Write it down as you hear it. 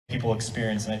people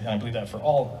experience, and I believe that for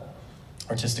all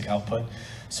artistic output.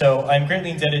 So I'm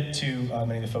greatly indebted to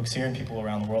many of the folks here and people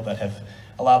around the world that have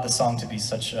allowed the song to be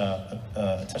such a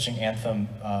touching anthem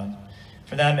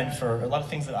for them and for a lot of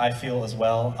things that I feel as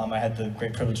well. I had the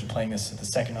great privilege of playing this at the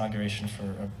second inauguration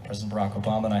for President Barack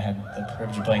Obama, and I had the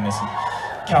privilege of playing this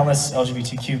at countless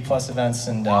LGBTQ plus events,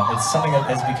 and it's something that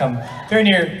has become very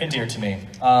near and dear to me.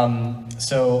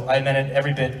 So I meant it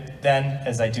every bit then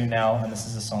as I do now, and this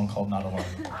is a song called Not Alone.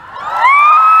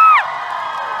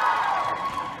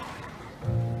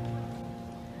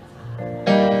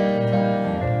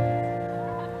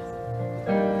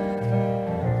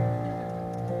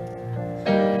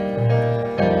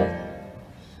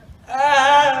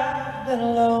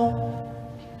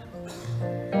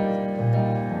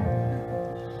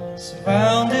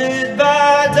 Surrounded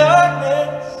by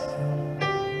darkness,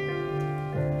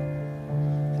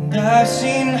 and I've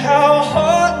seen how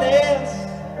heartless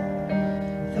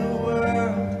the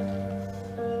world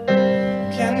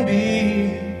can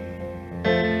be,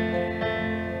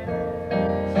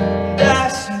 and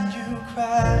I've seen you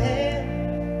crying.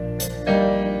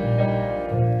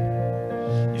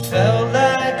 You felt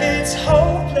like it's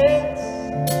hopeless.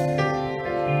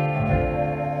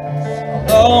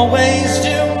 I'll always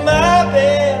do my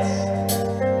best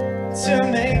to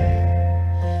make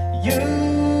you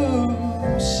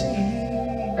see.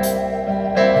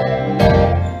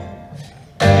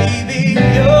 Baby,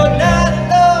 you're not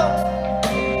alone,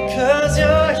 'cause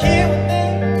you're here with me,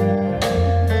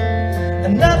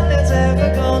 and nothing's ever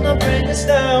gonna bring us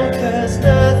down, 'cause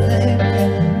nothing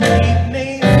can keep me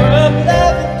from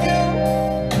loving you,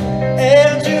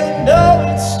 and you know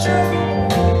it's true.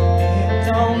 It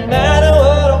don't matter.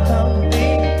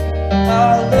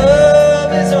 Our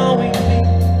love is all we need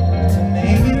to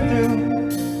make it through.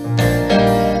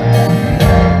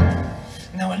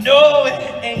 Now I know it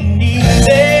ain't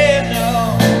easy, no,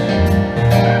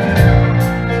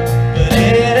 but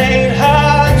it ain't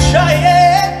hard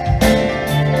trying.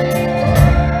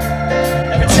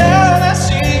 Every time I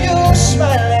see you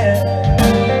smiling,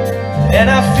 and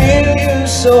I feel you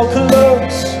so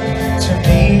close to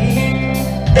me,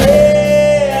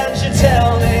 and you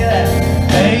tell me that,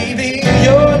 baby,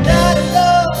 you're not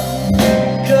alone,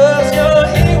 'cause you're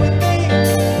here with me,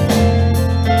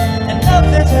 and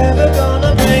nothing's ever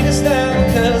gonna bring us down,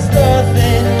 'cause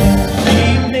nothing can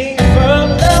keep me from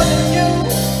loving you,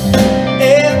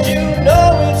 and you know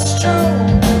it's true.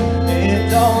 It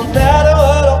don't matter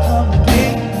what'll come to be,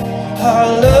 our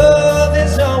love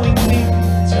is all we need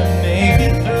to make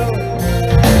it through.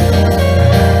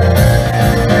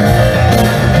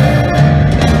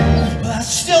 Well, I'm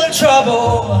still in trouble.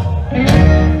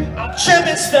 I'm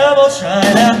tripping, stumble,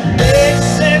 trying to make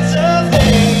sense of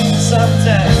things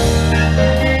sometimes.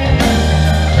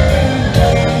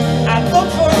 I look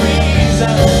for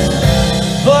reasons,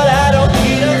 but I don't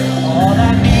need them. All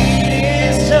I need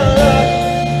is to look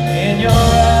in your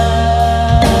eyes,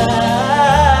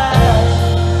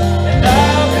 and I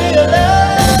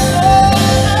realize,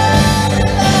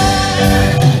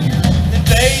 that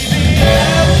baby,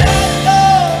 I'm not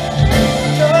alone,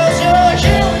 'cause you're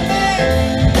here with me.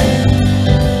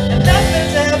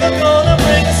 Nothing's ever gonna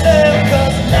bring us down,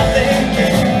 'cause nothing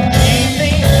can keep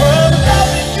me from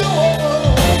loving you,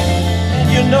 and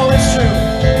you know it's true.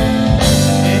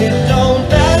 It don't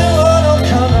matter what'll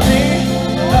come to me,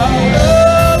 our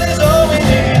love is all we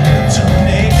need to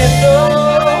make it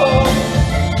through,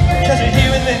 'cause you're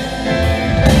here with me,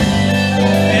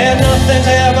 and nothing's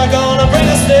ever gonna bring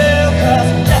us down, 'cause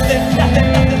nothing's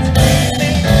keep me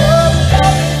from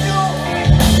loving you,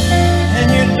 and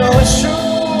you know it's true.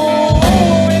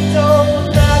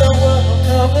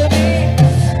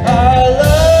 Our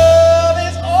love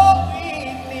is all we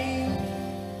need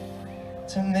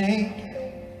to make